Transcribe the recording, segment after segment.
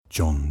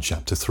John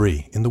chapter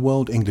 3 in the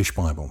World English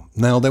Bible.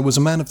 Now there was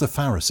a man of the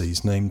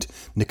Pharisees named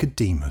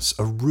Nicodemus,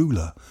 a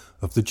ruler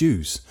of the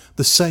Jews.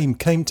 The same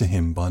came to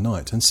him by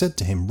night and said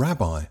to him,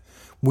 Rabbi,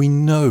 we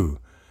know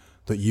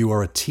that you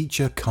are a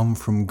teacher come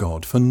from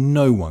God, for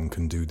no one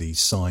can do these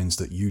signs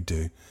that you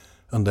do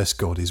unless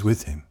God is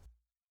with him.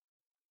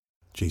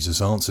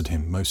 Jesus answered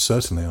him, Most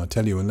certainly I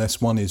tell you, unless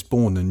one is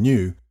born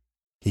anew,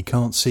 he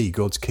can't see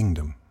God's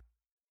kingdom.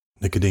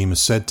 Nicodemus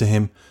said to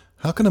him,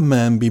 How can a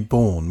man be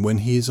born when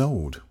he is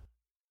old?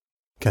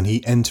 Can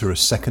he enter a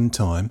second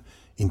time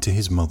into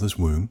his mother's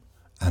womb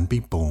and be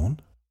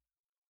born?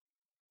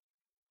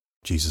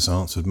 Jesus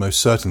answered, Most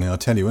certainly I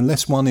tell you,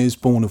 unless one is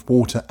born of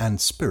water and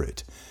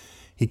spirit,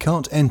 he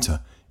can't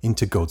enter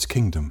into God's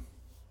kingdom.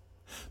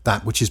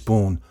 That which is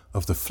born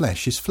of the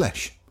flesh is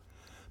flesh.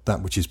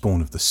 That which is born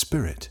of the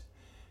spirit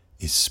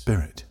is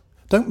spirit.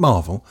 Don't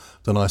marvel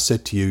that I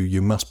said to you,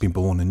 you must be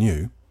born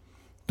anew.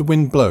 The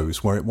wind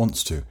blows where it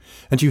wants to,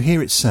 and you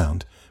hear its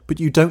sound, but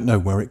you don't know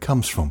where it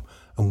comes from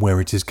and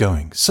where it is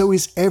going. So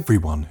is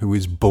everyone who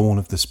is born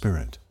of the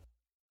Spirit.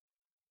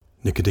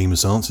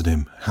 Nicodemus answered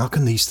him, How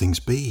can these things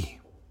be?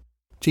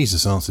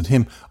 Jesus answered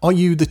him, Are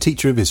you the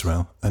teacher of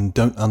Israel and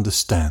don't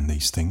understand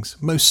these things?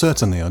 Most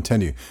certainly I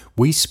tell you,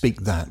 we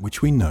speak that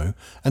which we know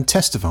and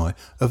testify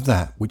of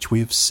that which we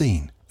have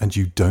seen, and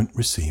you don't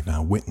receive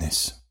our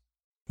witness.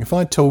 If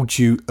I told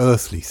you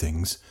earthly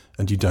things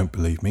and you don't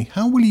believe me,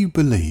 how will you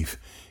believe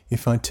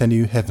if I tell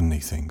you heavenly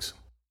things?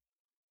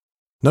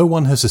 No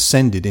one has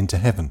ascended into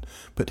heaven,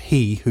 but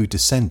he who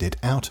descended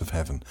out of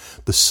heaven,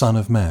 the Son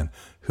of Man,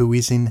 who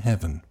is in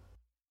heaven.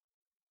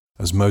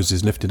 As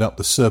Moses lifted up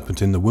the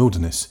serpent in the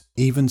wilderness,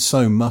 even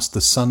so must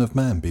the Son of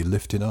Man be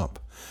lifted up,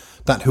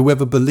 that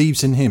whoever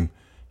believes in him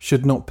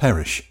should not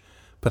perish,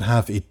 but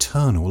have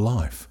eternal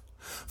life.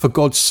 For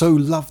God so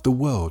loved the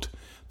world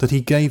that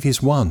he gave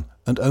his one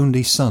and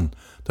only Son,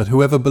 that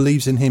whoever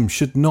believes in him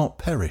should not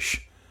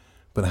perish,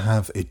 but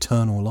have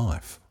eternal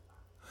life.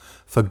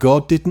 For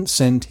God didn't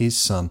send his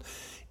Son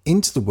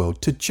into the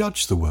world to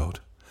judge the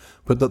world,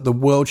 but that the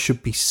world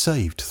should be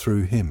saved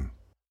through him.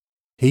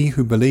 He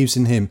who believes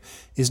in him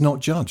is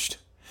not judged.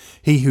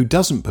 He who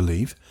doesn't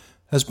believe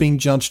has been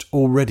judged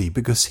already,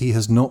 because he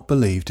has not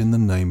believed in the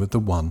name of the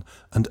one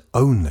and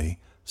only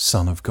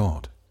Son of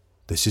God.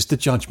 This is the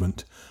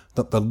judgment,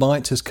 that the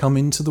light has come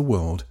into the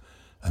world,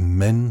 and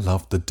men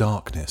loved the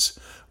darkness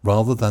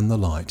rather than the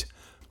light,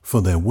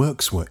 for their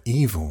works were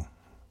evil.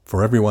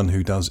 For everyone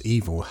who does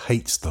evil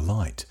hates the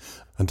light,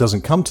 and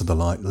doesn't come to the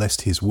light,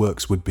 lest his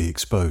works would be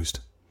exposed.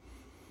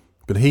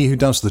 But he who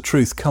does the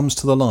truth comes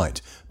to the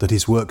light, that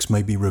his works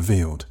may be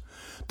revealed,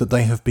 that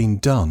they have been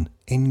done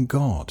in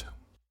God.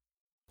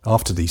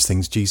 After these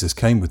things Jesus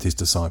came with his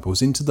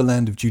disciples into the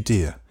land of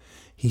Judea.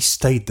 He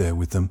stayed there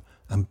with them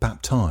and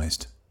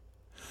baptized.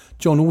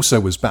 John also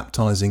was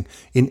baptizing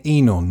in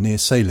Enon near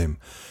Salim,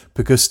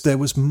 because there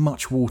was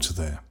much water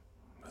there.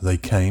 They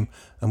came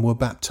and were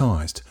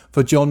baptized,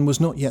 for John was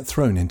not yet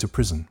thrown into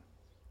prison.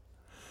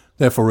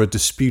 Therefore a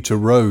dispute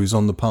arose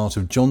on the part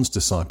of John's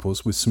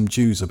disciples with some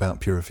Jews about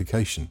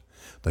purification.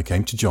 They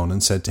came to John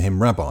and said to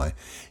him, Rabbi,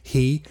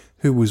 he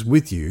who was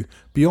with you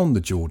beyond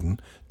the Jordan,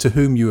 to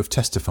whom you have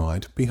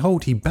testified,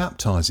 behold, he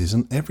baptizes,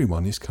 and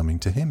everyone is coming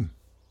to him.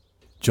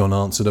 John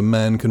answered, A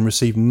man can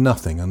receive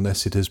nothing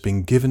unless it has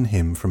been given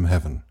him from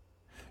heaven.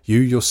 You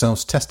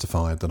yourselves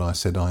testified that I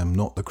said I am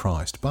not the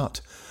Christ,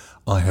 but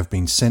I have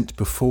been sent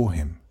before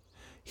him.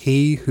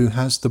 He who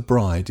has the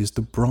bride is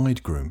the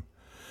bridegroom.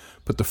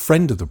 But the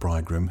friend of the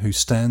bridegroom who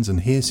stands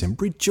and hears him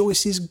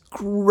rejoices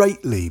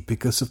greatly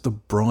because of the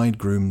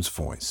bridegroom's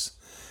voice.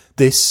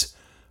 This,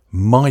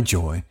 my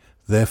joy,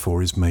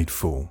 therefore is made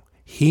full.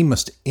 He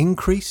must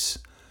increase,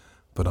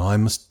 but I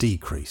must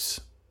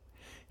decrease.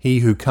 He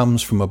who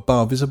comes from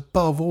above is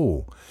above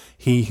all.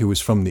 He who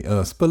is from the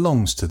earth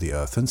belongs to the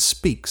earth and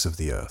speaks of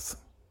the earth.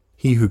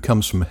 He who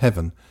comes from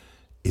heaven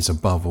is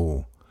above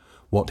all.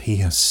 What he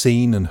has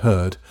seen and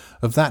heard,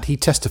 of that he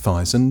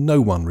testifies, and no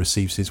one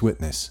receives his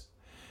witness.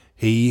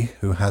 He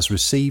who has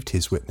received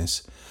his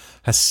witness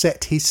has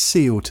set his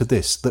seal to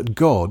this, that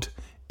God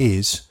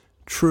is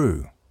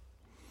true.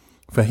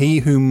 For he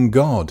whom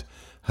God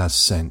has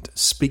sent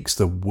speaks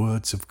the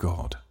words of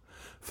God,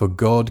 for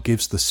God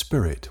gives the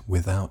Spirit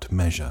without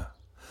measure.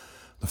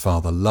 The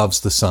Father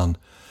loves the Son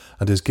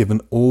and has given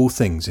all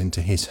things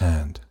into his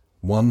hand.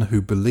 One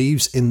who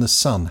believes in the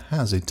Son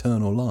has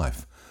eternal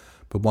life,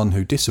 but one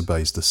who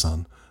disobeys the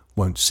Son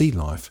won't see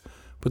life,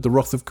 but the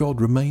wrath of God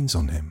remains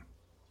on him.